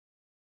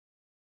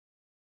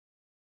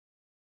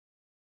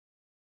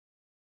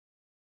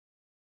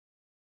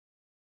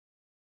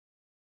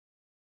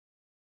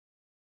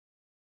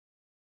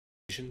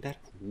there.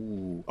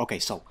 Ooh, okay,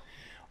 so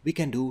we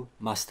can do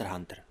Master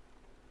Hunter.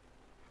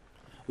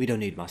 We don't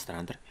need Master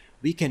Hunter.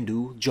 We can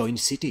do Join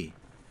City,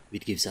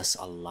 which gives us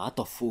a lot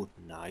of food.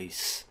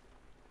 Nice.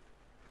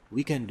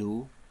 We can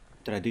do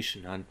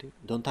Tradition Hunting.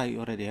 Don't I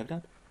already have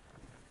that?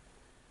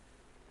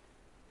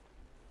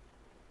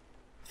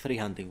 Free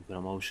Hunting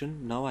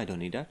Promotion. No, I don't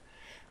need that.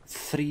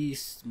 Free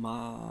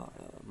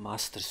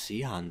Master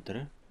Sea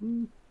Hunter.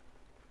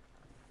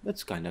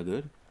 That's kinda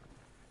good.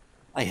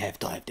 I have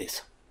to have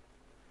this.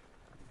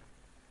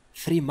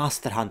 Free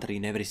Master Hunter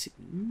in every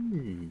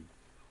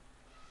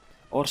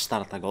or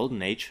start a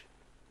Golden Age.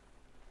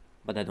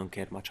 But I don't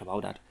care much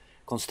about that.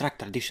 Construct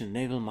Tradition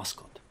Naval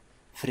Mascot.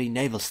 Free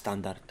Naval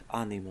Standard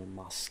Animal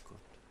Mascot.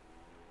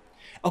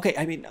 Okay,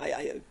 I mean,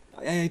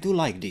 I do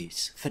like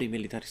these. Free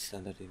Military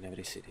Standard in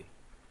every city.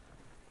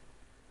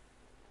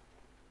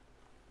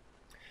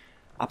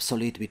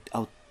 Obsolete with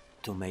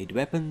automate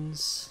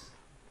weapons.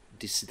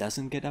 This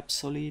doesn't get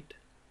obsolete.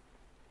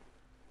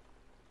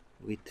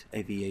 With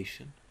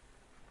aviation.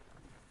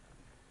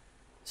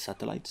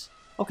 Satellites.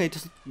 Okay,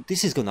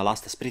 this is gonna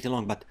last us pretty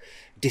long, but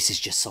this is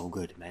just so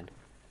good, man.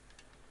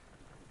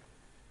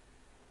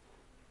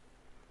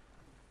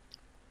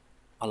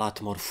 A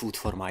lot more food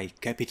for my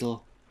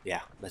capital.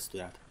 Yeah, let's do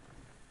that.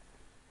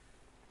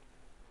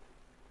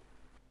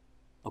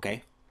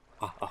 Okay.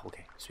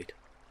 Okay, sweet.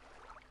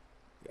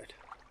 Good.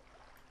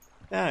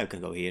 You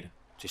can go here.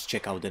 Just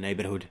check out the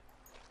neighborhood.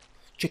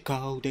 Check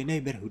out the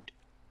neighborhood.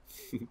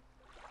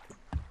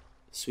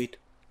 Sweet.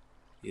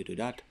 You do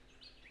that.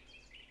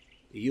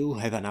 You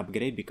have an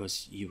upgrade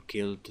because you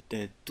killed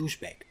the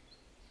douchebag.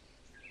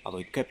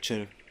 Avoid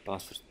capture.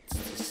 Plus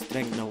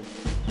strength now.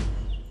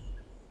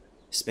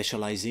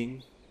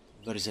 Specializing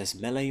versus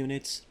melee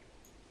units.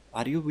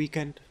 Are you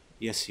weakened?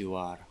 Yes, you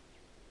are.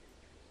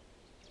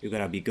 You're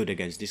gonna be good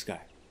against this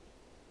guy.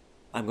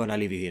 I'm gonna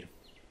leave you here.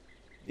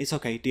 It's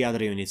okay, the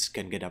other units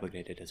can get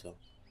upgraded as well.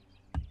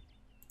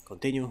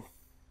 Continue.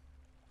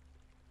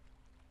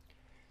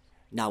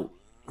 Now,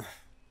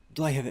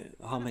 do I have...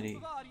 how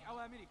many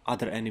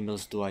other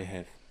animals do I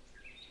have?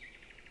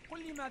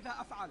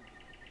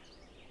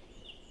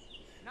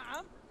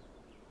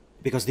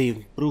 Because the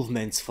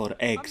improvements for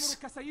eggs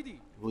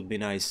would be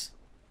nice.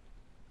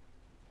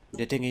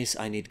 The thing is,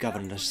 I need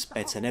governors,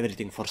 pets and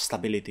everything for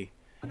stability.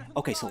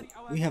 Okay, so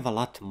we have a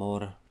lot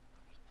more.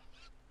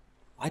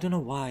 I don't know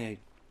why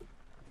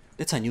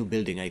that's a new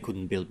building I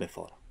couldn't build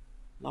before.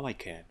 Now I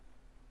can.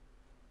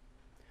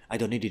 I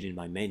don't need it in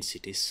my main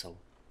cities, so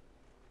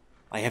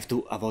I have to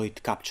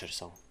avoid capture,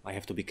 so I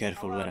have to be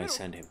careful where I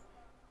send him.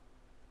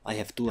 I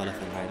have 2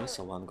 elephant riders,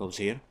 so one goes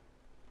here.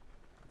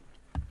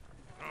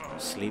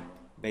 Sleep,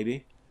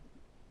 baby.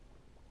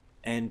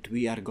 And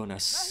we are gonna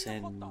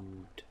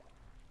send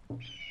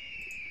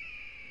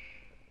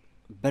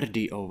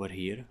Birdie over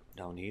here,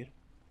 down here.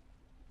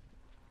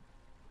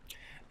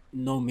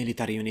 No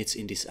military units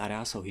in this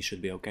area, so he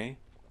should be okay.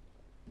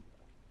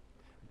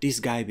 This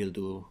guy will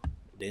do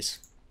this,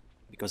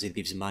 because it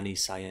gives money,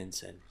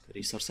 science and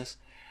resources.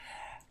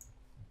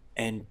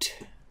 And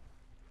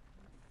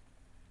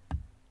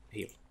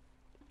heal.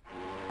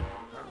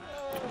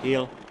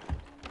 Heal.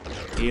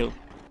 Heal.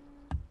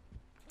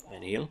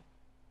 And heal.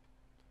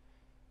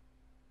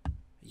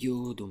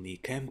 You do me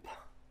camp.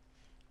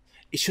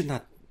 It should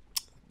not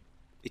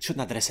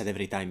reset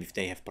every time if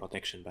they have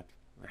protection, but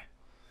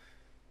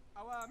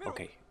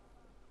okay.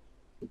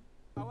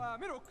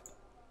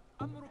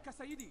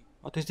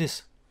 What is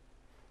this?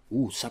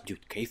 Ooh,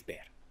 subdued cave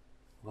bear.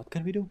 What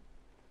can we do?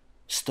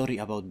 Story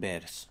about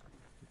bears.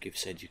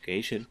 Gives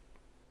education.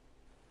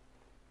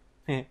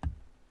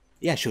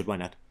 Yeah, sure, why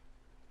not?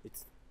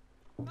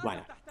 Why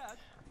not?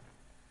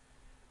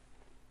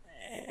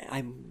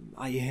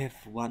 I have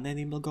 1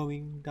 animal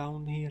going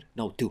down here.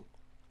 No, 2.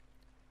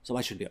 So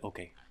I should be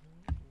okay.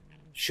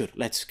 Sure,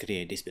 let's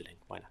create this building.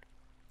 Why not?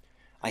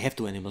 I have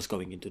 2 animals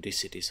going into this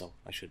city, so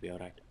I should be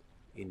alright.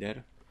 In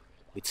there,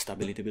 with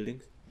stability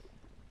buildings.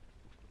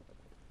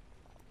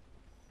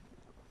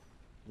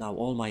 Now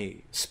all my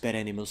spare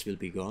animals will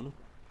be gone.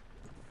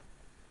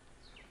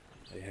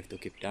 I have to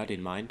keep that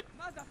in mind.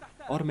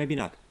 Or maybe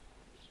not.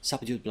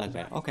 Subdued black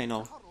bear. Okay,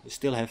 no, we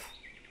still have.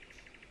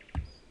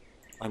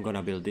 I'm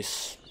gonna build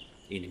this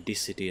in this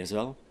city as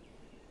well.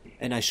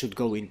 And I should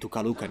go into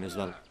Kalukan as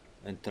well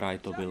and try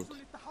to build.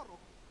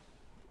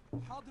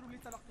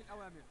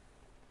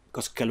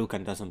 Because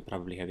Kalukan doesn't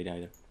probably have it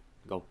either.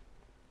 Go.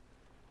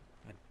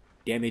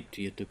 Damn it,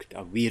 you took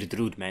a weird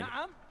route, man.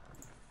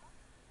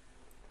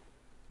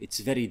 It's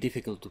very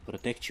difficult to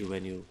protect you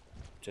when you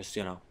just,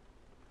 you know,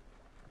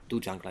 do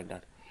junk like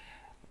that.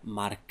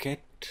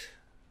 Market.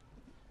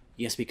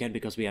 Yes, we can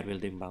because we are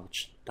building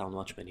town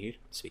watchman here.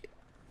 Sweet.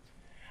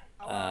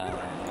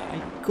 I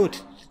could.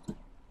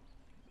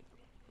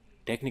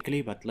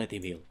 Technically, but let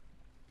him heal.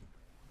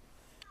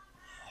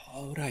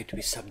 Alright,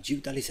 we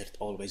subdued the lizard.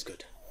 Always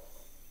good.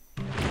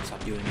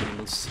 Subduing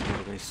animals,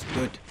 always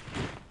good.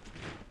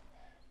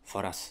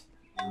 For us.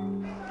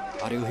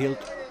 Are you healed?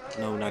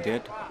 No, not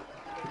yet.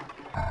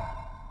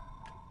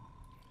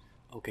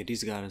 Okay,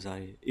 these guys,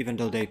 even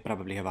though they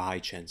probably have a high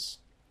chance,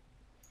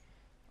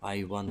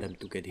 I want them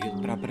to get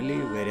healed properly.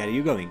 Where are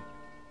you going?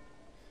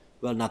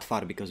 Well, not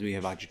far, because we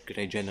have a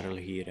great general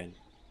here and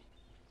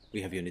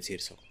we have units here,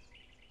 so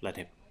let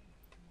him.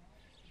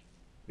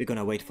 We're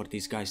gonna wait for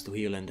these guys to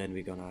heal and then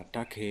we're gonna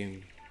attack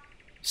him.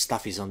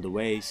 Stuff is on the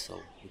way, so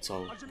it's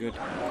all good.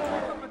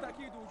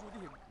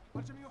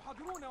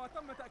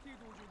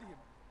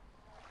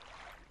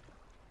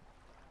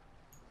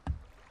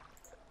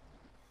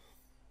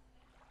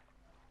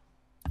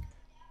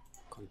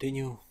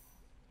 Continue.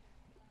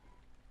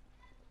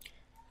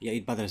 Yeah,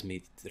 it bothers me,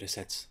 it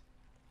resets.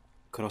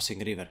 Crossing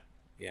river.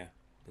 Yeah,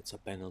 that's a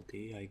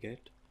penalty I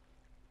get.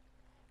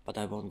 But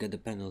I won't get the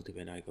penalty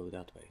when I go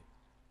that way.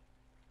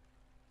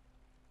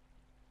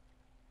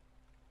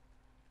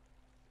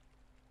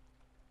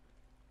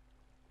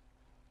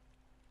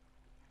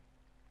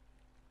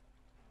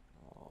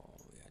 Oh,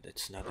 yeah,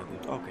 that's not a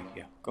good... Okay,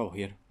 yeah, go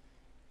here.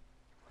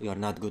 You're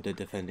not good at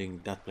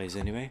defending that place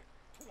anyway.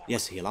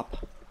 Yes, heal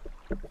up.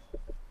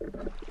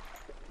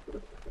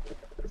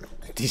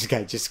 This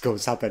guy just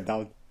goes up and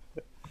down.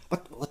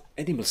 What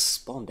animals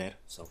spawn there?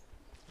 So,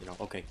 you know,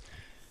 okay.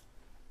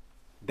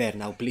 Bear,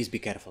 now please be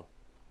careful.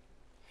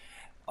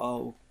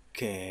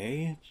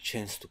 Okay,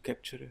 chance to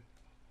capture.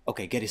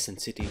 Okay, Garrison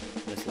City,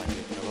 that's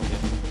likely probably.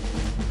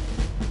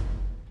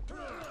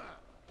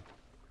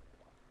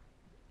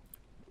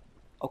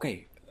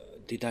 Okay,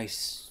 did I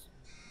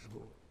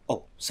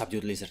oh,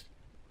 subdued lizard.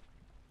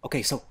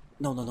 Okay, so,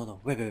 no,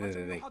 wait,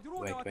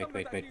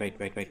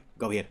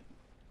 go here.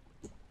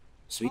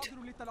 Sweet.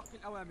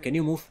 Can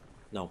you move?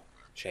 No,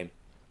 shame.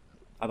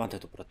 I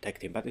wanted to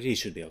protect him, but he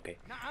should be okay.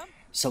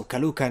 So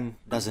Kalukan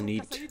doesn't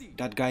need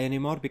that guy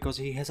anymore because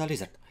he has a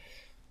lizard.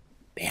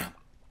 Bam!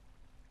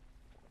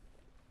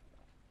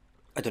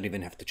 I don't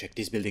even have to check.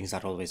 These buildings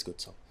are always good,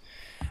 so...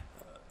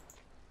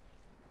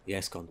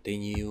 yes,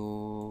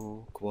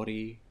 continue...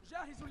 Quarry...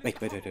 Wait.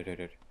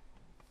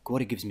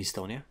 Quarry gives me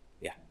stone, yeah?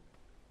 Yeah.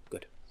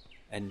 Good.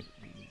 And...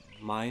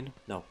 mine?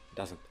 No,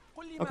 doesn't.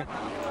 Okay.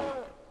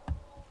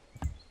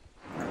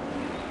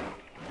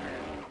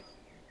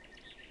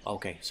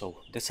 Okay, so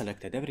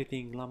deselected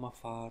everything. Llama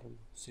farm,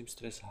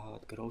 seamstress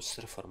hut,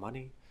 grocer for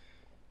money,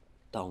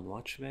 town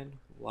watchman,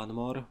 one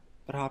more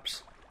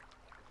perhaps.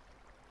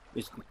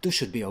 Two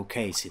should be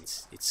okay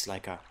since it's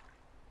like a...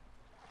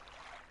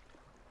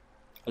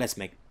 let's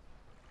make...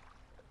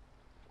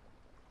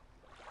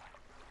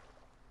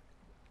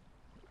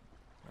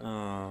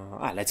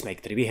 let's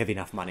make 3. We have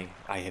enough money.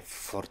 I have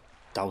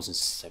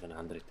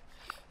 4,700.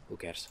 Who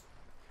cares?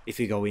 If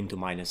we go into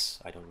minus,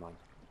 I don't mind.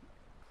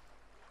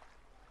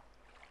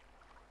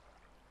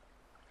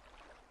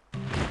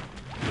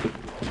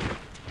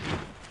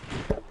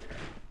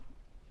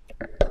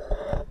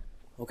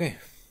 Okay,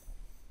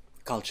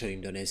 culture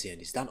Indonesian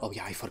is done. Oh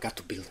yeah, I forgot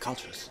to build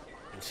cultures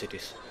in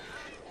cities.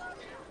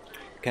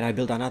 Can I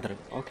build another?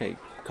 Okay,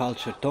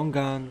 culture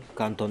Tongan,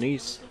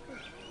 Cantonese.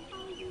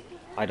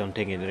 I don't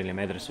think it really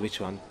matters which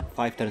one.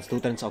 5 turns, 2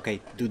 turns.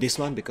 Okay, do this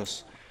one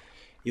because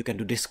you can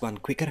do this one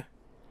quicker.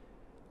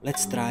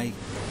 Let's try...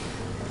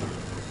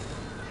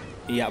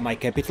 yeah, my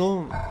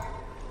capital.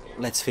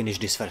 Let's finish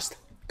this first.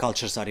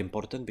 Cultures are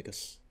important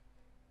because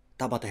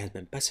Tabata has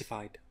been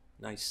pacified.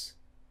 Nice.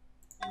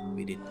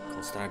 We did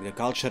construct the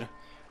culture.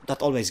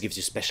 That always gives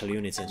you special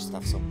units and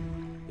stuff, so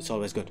it's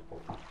always good.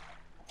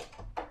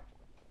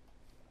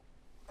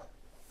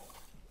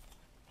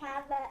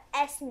 Aber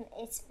Essen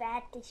ist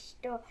fertig,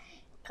 du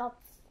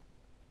Kopf.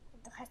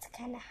 Du hast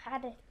keine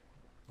Haare.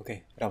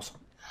 Okay, raus.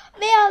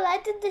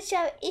 Violette, das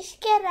schaue ich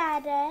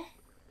gerade.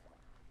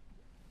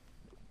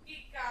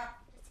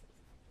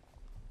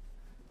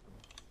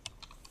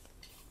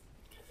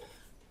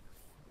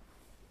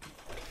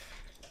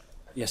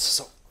 Yes,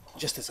 so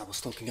just as I was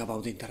talking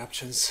about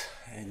interruptions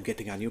and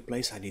getting a new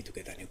place, I need to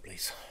get a new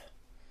place.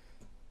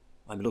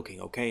 I'm looking,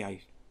 okay?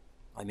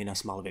 I'm in a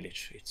small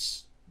village.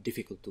 It's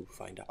difficult to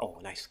find out. Oh,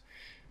 nice.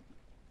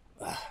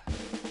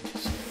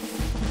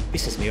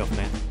 Pisses me off,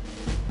 man.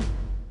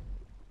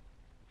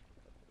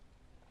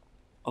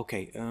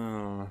 Okay,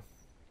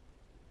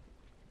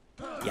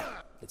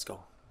 yeah, let's go.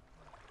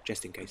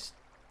 Just in case.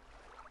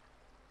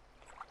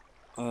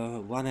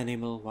 One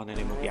animal,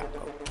 yeah,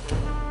 go.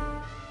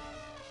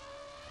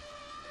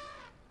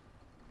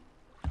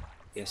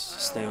 Yes,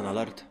 stay on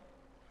alert,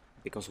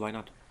 because why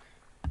not?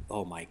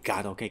 Oh my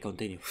god, okay,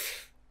 continue.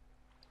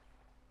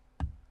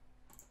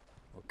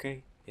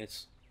 Okay,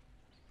 yes.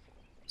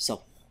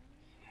 So,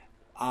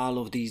 all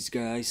of these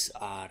guys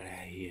are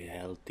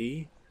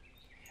healthy,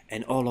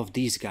 and all of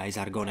these guys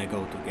are gonna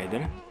go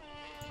together.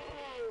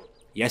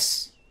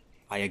 Yes,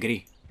 I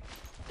agree.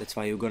 That's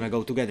why you're gonna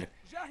go together.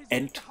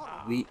 And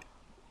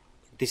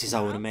this is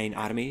our main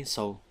army,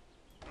 so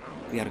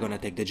we are gonna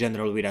take the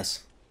general with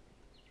us.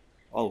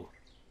 Oh.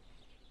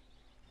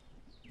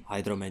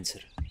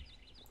 Hydromancer.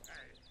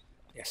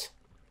 Yes.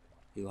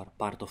 You are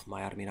part of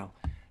my army now.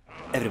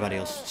 Everybody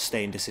else,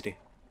 stay in the city.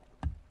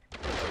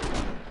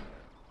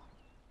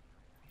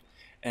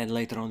 And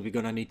later on we're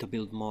gonna need to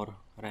build more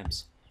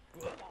ramps.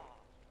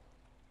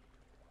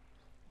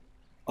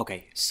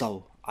 Okay,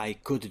 so I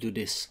could do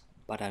this,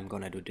 but I'm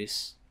gonna do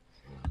this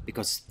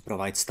because it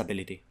provides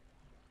stability.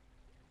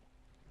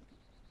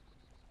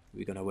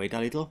 We're gonna wait a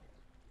little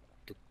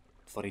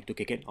for it to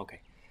kick in.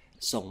 Okay,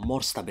 so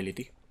more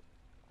stability.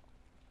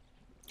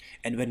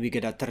 And when we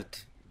get a third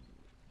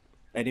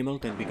animal,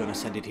 then we're gonna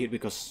send it here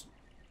because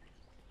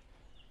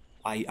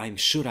I'm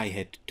sure I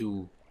had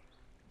two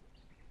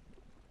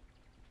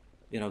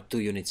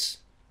units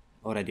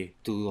already,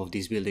 two of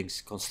these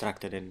buildings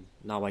constructed, and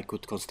now I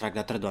could construct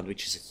the third one,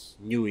 which is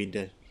new in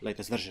the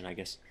latest version, I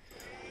guess.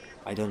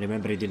 I don't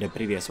remember it in the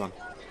previous one.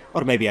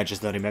 Or maybe I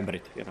just don't remember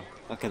it,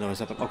 That can always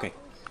happen. Okay.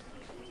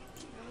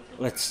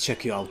 Let's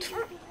check you out.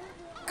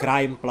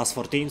 Crime plus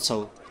 14,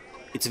 so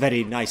it's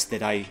very nice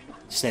that I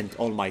sent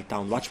all my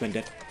town watchmen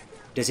there.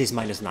 This is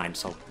minus 9,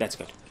 so that's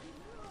good.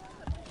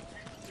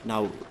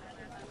 Now,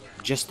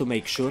 just to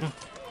make sure,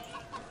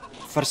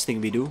 first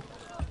thing we do,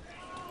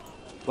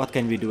 what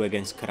can we do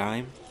against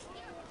crime?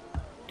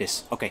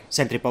 This. Okay,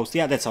 sentry post.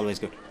 Yeah, that's always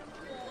good.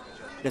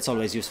 That's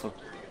always useful.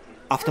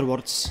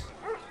 Afterwards,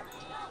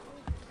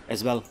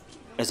 as well,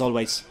 as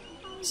always,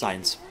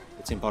 science.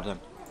 It's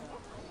important.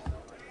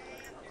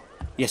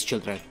 Yes,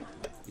 children.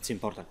 It's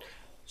important.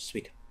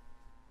 Sweet.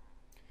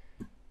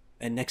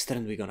 And next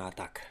turn we're gonna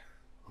attack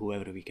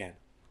whoever we can.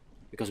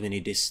 Because we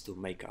need this to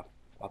make up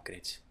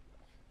upgrades.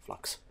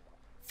 Flux.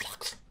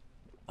 Flux.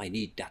 I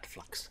need that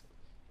flux.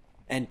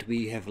 And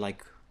we have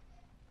like...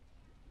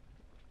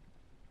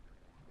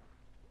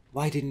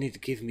 Why didn't it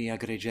give me a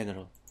great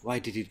general? Why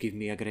did it give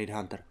me a great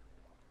hunter?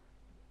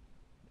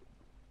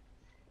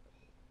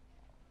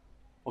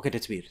 Okay,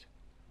 that's weird.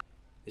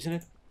 Isn't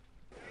it?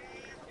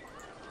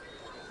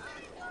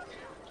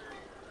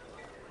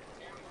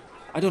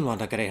 I don't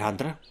want a great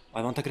hunter.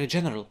 I want a great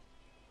general.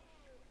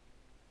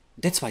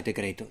 That's why the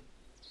great...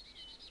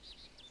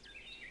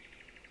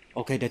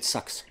 Okay, that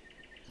sucks.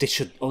 This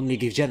should only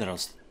give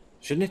generals,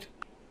 shouldn't it?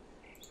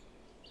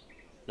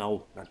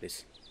 No, not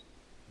this.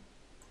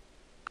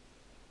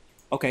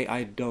 Okay,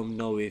 I don't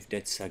know if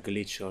that's a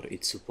glitch or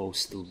it's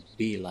supposed to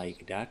be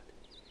like that.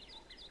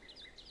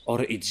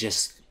 Or it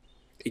just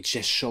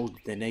showed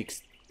the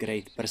next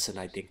great person,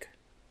 I think.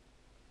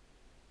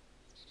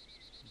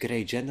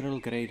 Great general,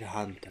 great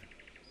hunter.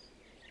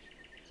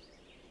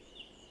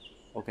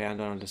 Okay, I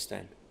don't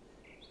understand.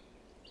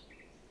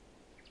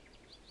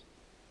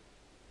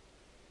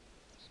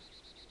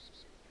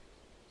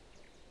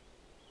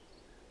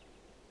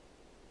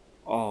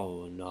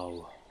 Oh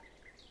no.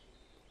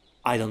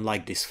 I don't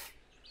like this.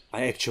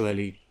 I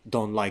actually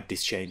don't like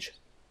this change.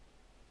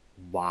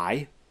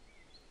 Why?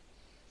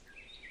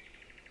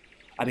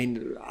 I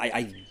mean,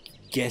 I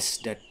guess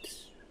that...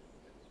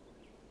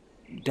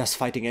 Does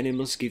fighting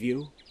animals give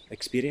you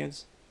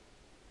experience?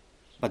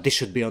 But this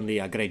should be only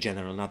a great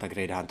general, not a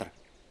great hunter.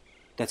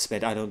 That's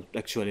bad. I don't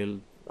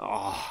actually...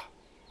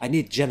 I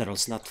need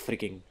generals, not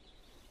freaking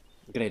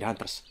great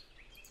hunters.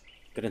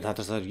 Great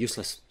hunters are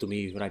useless to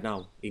me right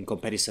now in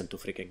comparison to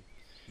freaking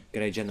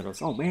great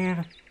generals. Oh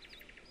man!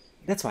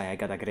 That's why I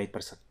got a great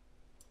person.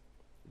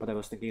 But I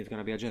was thinking it's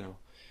gonna be a general.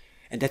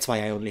 And that's why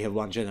I only have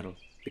one general.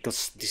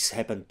 Because this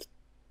happened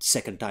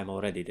second time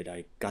already that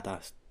I got a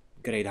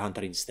great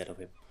hunter instead of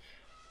him.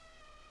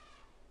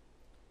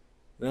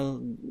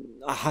 Well,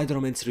 a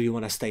hydromancer, you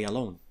wanna stay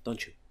alone,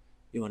 don't you?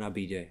 You wanna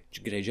be the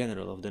great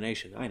general of the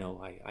nation. I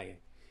know, I...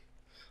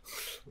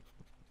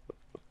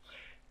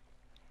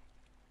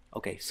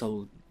 Okay,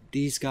 so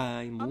these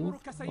guys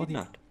moved or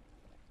not?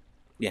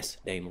 Yes,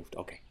 they moved,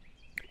 okay.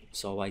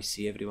 So I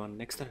see everyone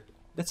next turn.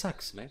 That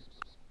sucks, man.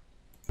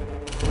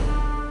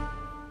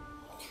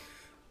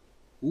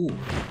 Ooh.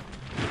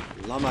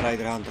 Llama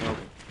Rider Hunter,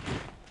 okay.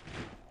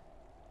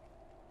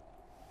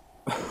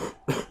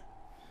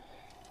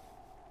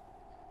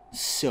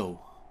 So.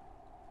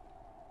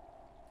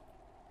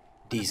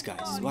 These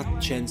guys, what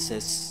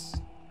chances?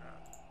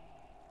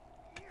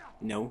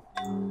 No.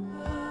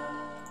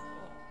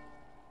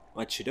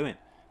 What you doing?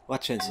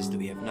 What chances do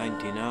we have?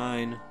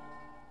 99,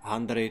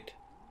 100.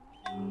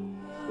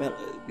 Well,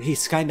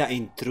 he's kinda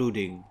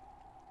intruding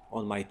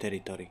on my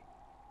territory.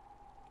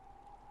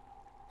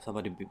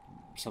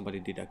 Somebody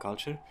did a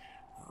culture.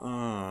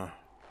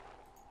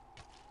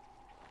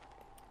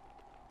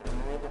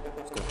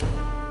 Let's go.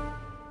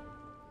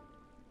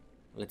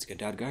 Let's get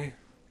that guy.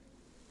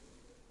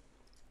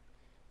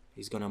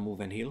 He's gonna move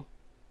and heal.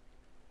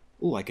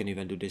 Ooh, I can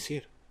even do this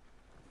here.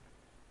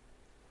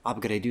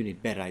 Upgrade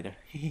unit, Bear Rider.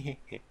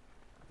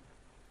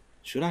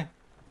 Should I?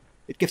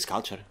 It gives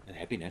culture and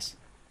happiness.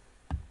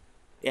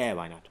 Yeah,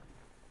 why not?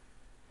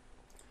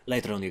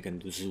 Later on you can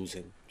do zoos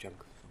and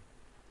junk.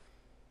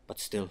 But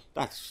still,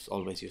 that's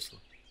always useful.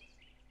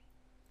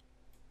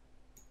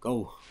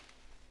 Go.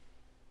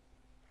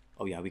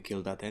 Oh yeah, we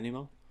killed that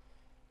animal.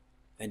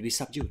 And we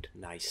subdued.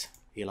 Nice.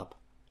 Heal up.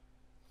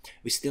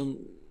 We still...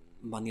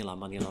 Manila.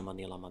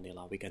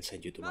 We can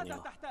send you to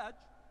Manila.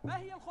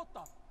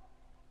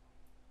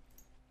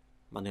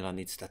 Manila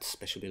needs that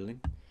special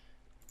building.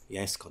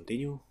 Yes,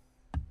 continue.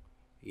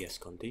 Yes,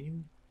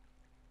 continue.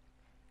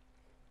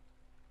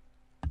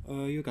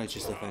 You guys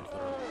just defend for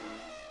now.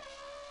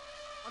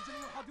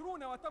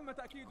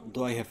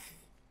 Do I have...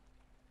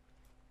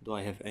 Do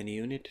I have any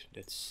unit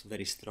that's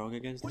very strong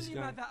against this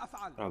guy?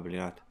 Probably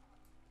not.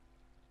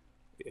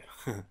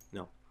 Yeah.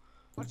 No.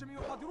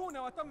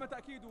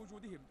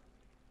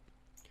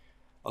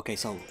 Okay,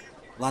 so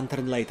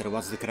lantern later,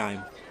 what's the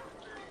crime?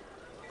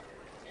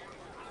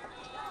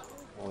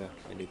 Oh yeah,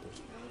 I need to.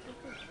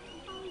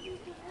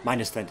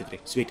 Minus 23,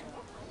 sweet.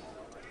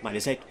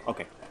 Minus 8,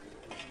 okay.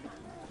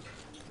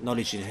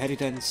 Knowledge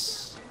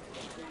inheritance.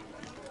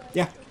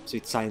 Yeah,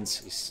 sweet,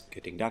 science is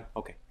getting done,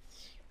 okay.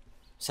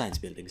 Science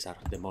buildings are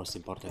the most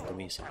important to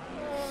me, so.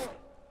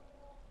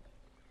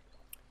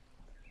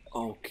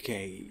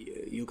 Okay,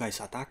 you guys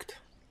attacked,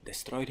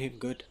 destroyed him,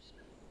 good.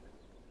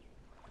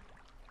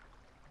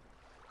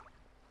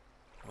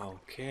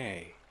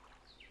 Okay.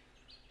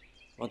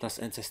 What does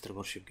ancestor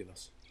worship give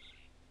us?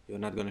 You're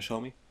not gonna show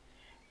me?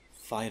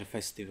 Fire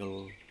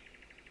festival,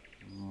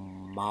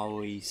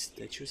 Maui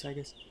statues, I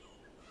guess.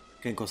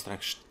 Can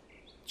construct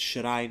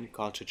shrine,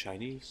 culture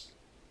Chinese.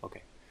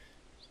 Okay.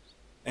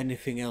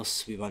 Anything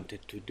else we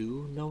wanted to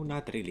do? No,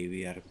 not really.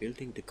 We are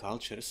building the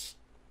cultures.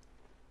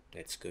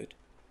 That's good.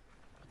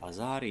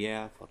 Bazaar,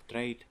 yeah, for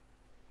trade.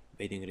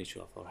 Bathing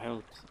ritual for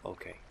health.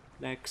 Okay.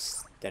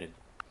 Next turn.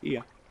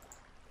 Yeah.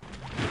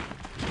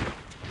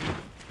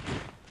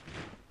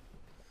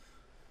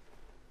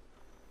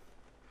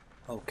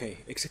 Okay,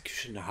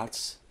 executioner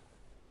huts.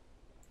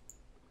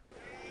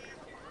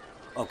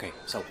 Okay,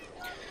 so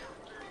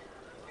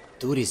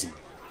tourism.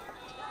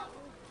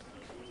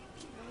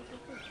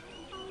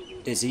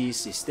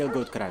 Disease is still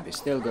good, crime is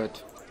still good.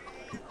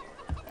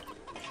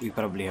 We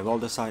probably have all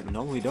the side.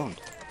 No, we don't.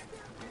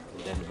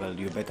 Then, well,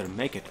 you better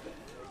make it.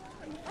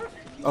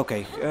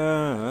 Okay,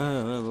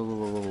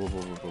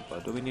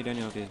 do we need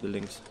any of these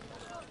buildings?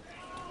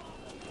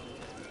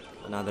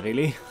 Not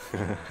really.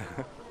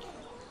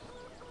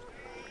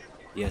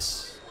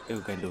 Yes, you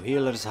can do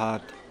healer's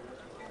hut.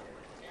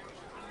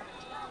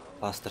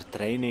 Faster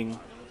training.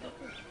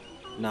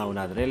 No,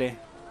 not really.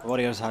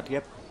 Warrior's hut,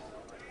 yep.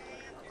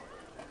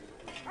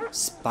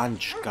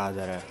 Sponge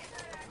gatherer.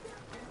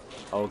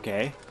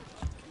 Okay.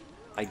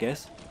 I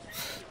guess.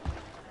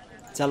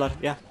 Cellar,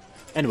 yeah.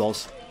 And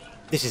walls.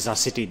 This is a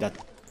city that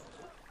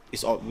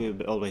is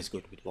always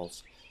good with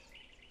walls.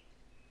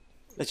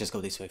 Let's just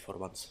go this way for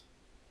once.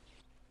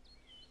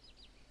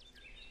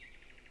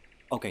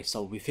 Okay,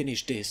 so we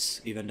finished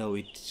this, even though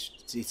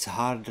it's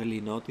hardly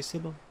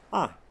noticeable.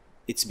 Ah,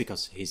 it's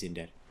because he's in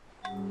there.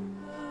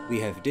 We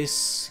have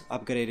this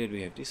upgraded,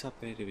 we have this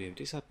upgraded, we have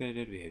this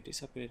upgraded, we have this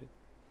upgraded.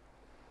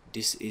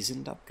 This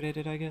isn't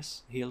upgraded, I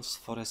guess. Hills,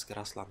 forest,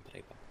 grassland,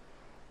 tribal.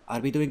 Are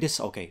we doing this?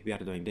 Okay, we are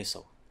doing this,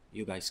 so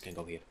you guys can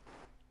go here.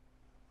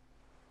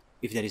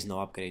 If there is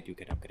no upgrade, you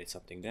can upgrade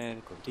something there.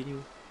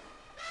 Continue.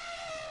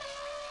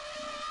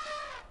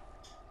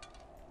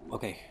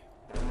 Okay,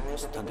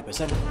 just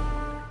 20%.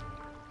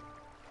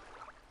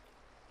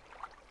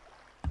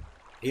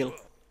 Heal.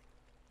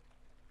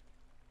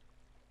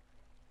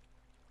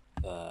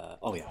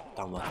 Oh yeah,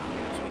 downward.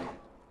 Sweet.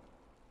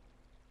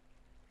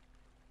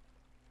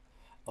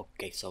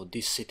 Okay, so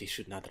this city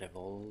should not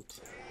revolt.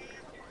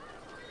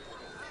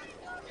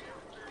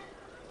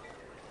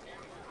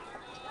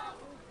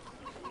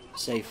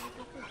 Safe.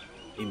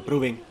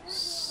 Improving.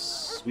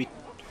 Sweet.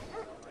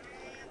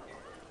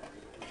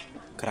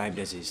 Crime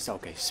disease.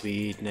 Okay,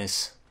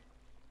 sweetness.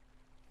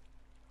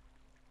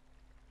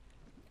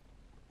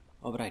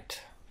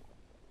 Alright.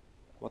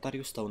 What are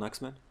you, Stone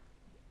Axeman?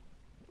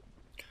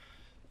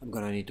 I'm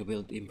gonna need to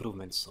build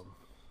improvements, so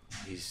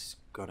he's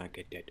gonna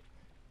get dead.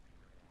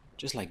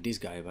 Just like this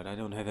guy, but I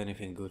don't have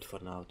anything good for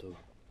now to...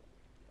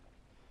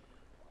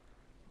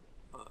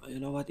 you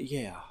know what?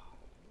 Yeah.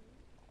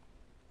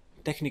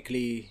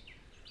 Technically...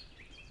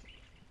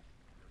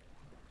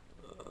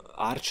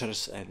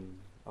 archers and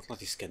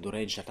athletics can do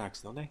ranged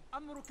attacks, don't they?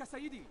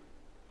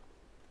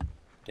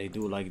 They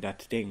do like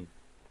that thing.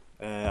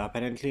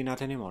 Apparently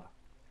not anymore.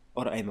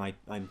 Or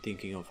I'm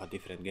thinking of a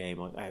different game,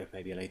 or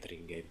maybe a later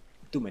in game.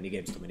 Too many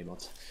games, too many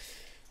mods.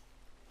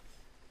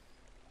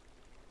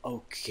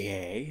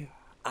 Okay,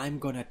 I'm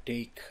gonna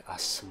take a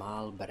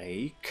small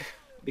break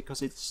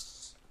because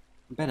it's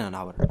been an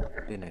hour,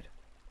 didn't it?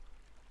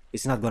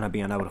 It's not gonna be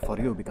an hour for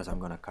you because I'm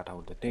gonna cut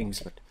out the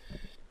things, but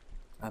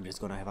I'm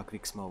just gonna have a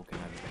quick smoke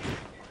and I'm back.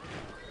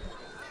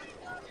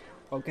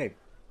 Okay.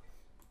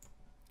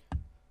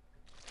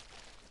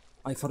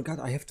 I forgot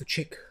I have to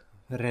check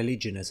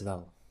religion as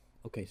well.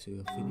 Okay, so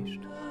you're finished.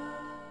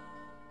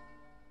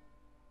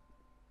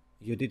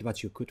 You did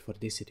what you could for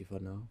this city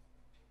for now.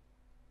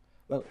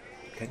 Well,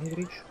 can it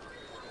reach?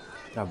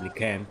 Probably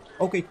can.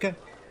 Okay, it can.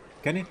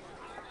 Can it?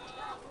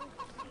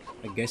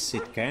 I guess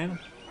it can.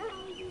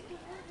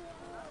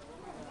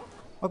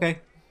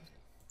 Okay.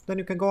 Then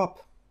you can go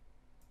up.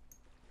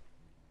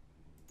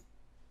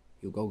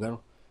 You go,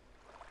 girl.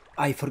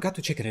 I forgot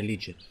to check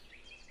religion.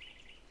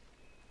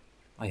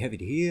 I have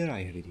it here,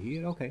 I have it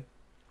here, okay.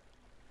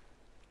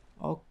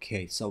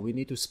 Okay, so we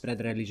need to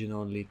spread religion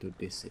only to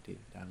this city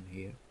down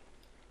here.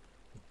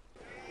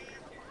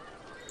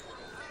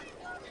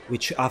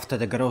 Which after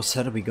the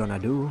grocer we're gonna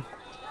do.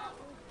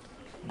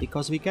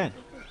 Because we can.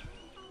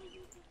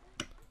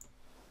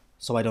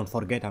 So I don't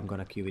forget, I'm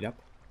gonna queue it up.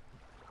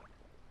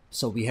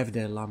 So we have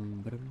the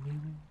lumber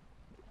mill.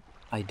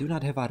 I do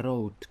not have a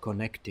road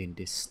connecting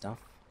this stuff.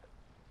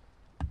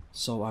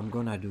 So I'm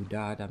gonna do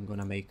that. I'm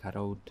gonna make a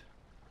road.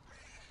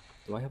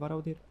 Do I have a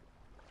road here?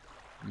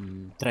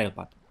 Trail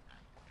path.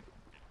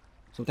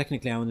 So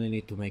technically I only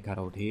need to make a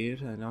road here,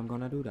 and I'm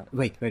gonna do that.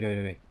 Wait.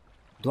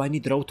 Do I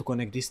need road to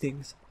connect these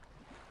things?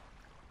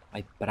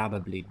 I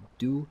probably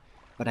do,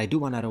 but I do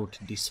want a road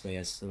this way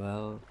as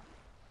well.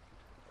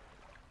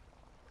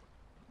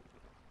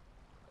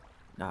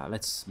 Now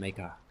let's make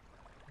a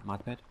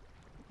mud pad.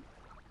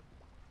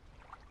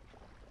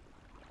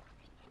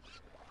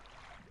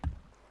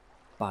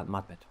 But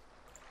mud pad,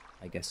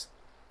 I guess.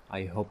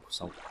 I hope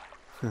so.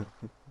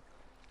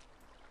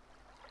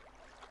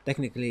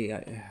 Technically,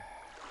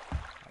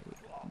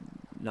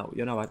 no,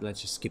 you know what?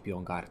 Let's just keep you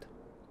on guard.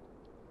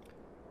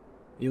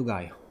 You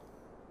guy,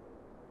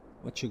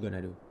 what you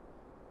gonna do?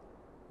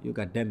 You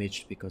got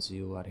damaged because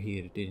you are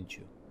here, didn't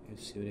you?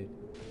 Yes, you did.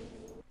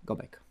 Go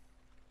back.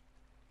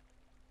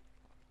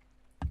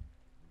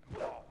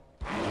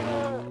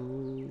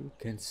 You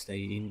can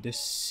stay in the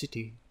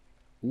city.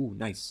 Ooh,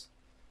 nice.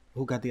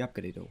 Who got the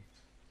upgrade though?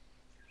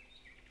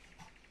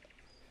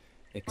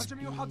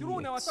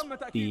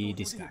 XP,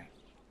 this guy.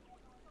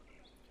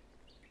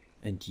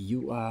 And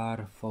you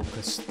are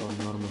focused on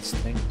normal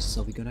strength,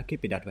 so we're gonna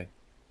keep it that way.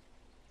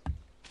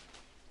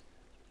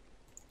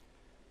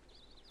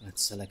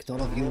 Let's select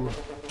all of you,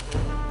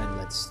 and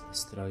let's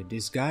destroy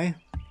this guy.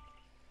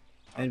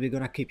 And we're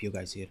gonna keep you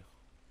guys here.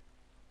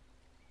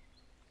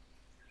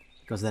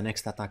 Because the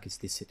next attack is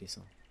this city,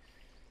 so...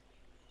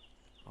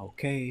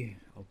 Okay,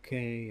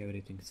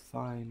 everything's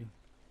fine.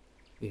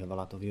 We have a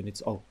lot of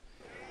units. Oh,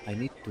 I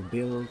need to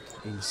build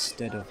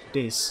instead of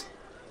this.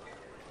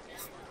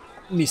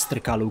 Mr.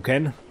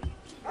 Kaluken,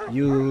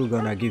 you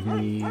gonna give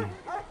me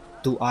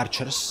 2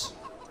 archers,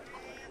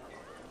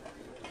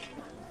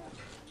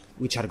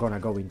 which are gonna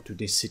go into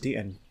this city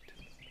and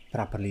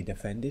properly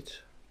defend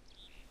it.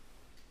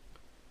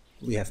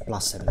 We have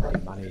plus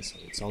 17 money, so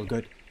it's all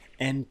good.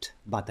 And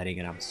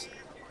battering rams.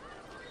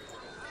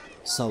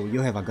 So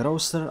you have a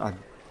grocer, a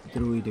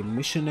druid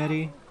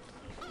missionary.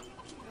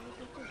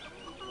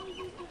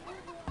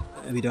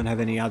 We don't have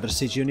any other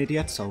siege unit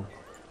yet, so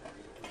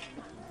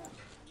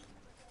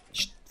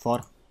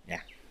 4?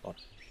 Yeah, 4.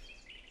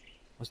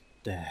 What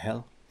the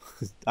hell?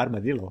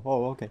 Armadillo,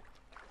 oh okay.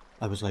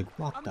 I was like,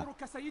 what the?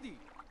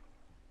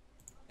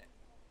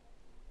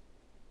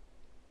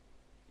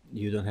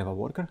 You don't have a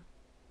worker?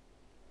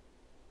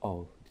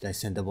 Oh, did I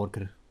send the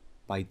worker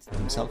by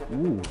himself?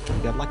 Ooh,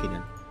 we got lucky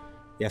then.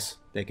 Yes,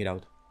 take it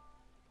out.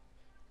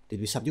 Did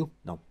we subdue?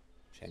 No.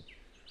 Shame.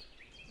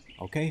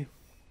 Okay.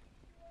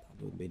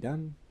 That would be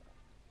done.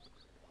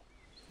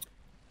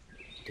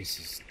 This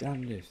is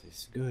done, this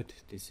is good,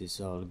 this is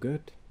all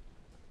good.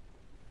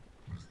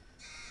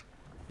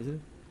 Is it?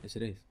 Yes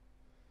it is.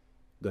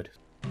 Good.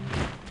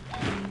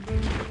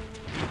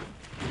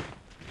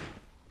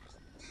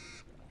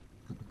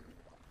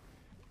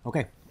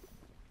 Okay.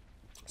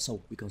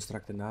 So, we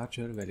construct an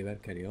archer, very well,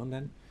 carry on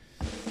then.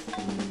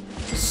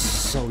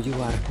 So, you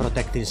are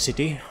protecting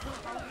city.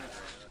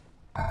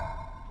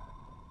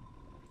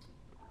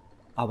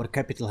 Our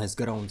capital has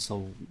grown,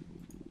 so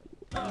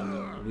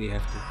we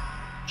have to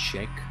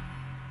check.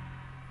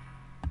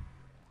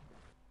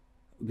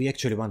 We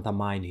actually want a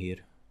mine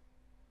here.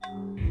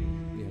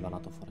 We have a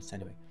lot of forests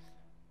anyway.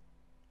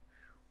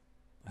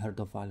 Herd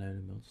of wild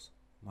animals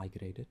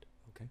migrated.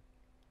 Okay.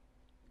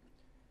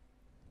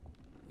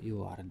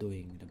 You are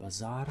doing the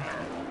bazaar.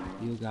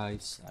 You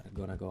guys are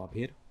gonna go up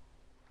here.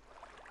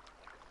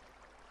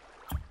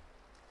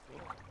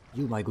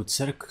 You, my good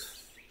sir,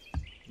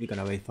 we're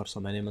gonna wait for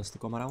some animals to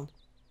come around.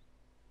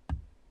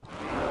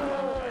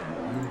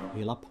 You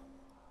heal up.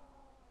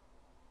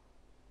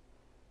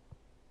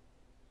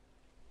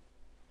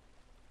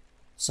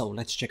 So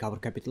let's check our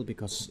capital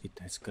because it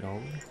has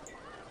grown.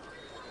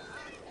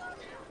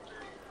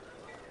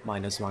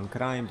 -1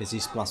 crime,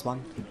 disease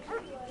 +1.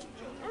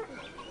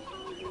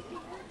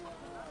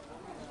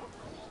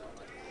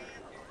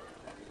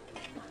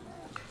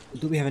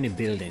 Do we have any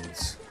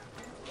buildings?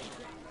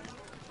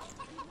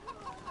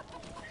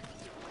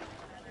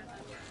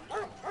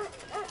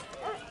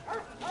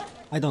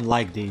 I don't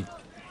like the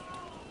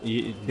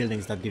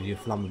buildings that give you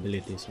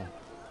flammability, so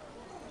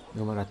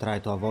I'm gonna try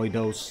to avoid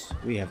those.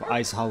 We have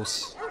ice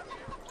house.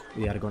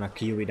 We are gonna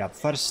queue it up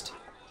first.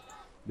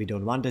 We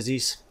don't want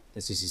disease.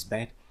 Disease is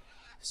bad.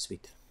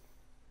 Sweet.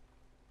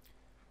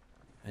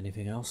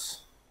 Anything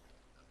else?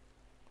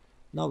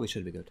 No, we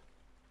should be good.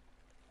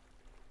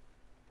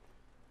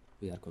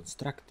 We are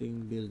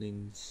constructing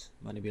buildings,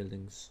 money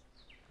buildings.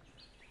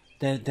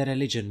 The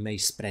religion may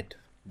spread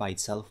by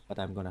itself, but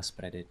I'm gonna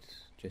spread it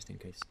just in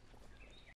case.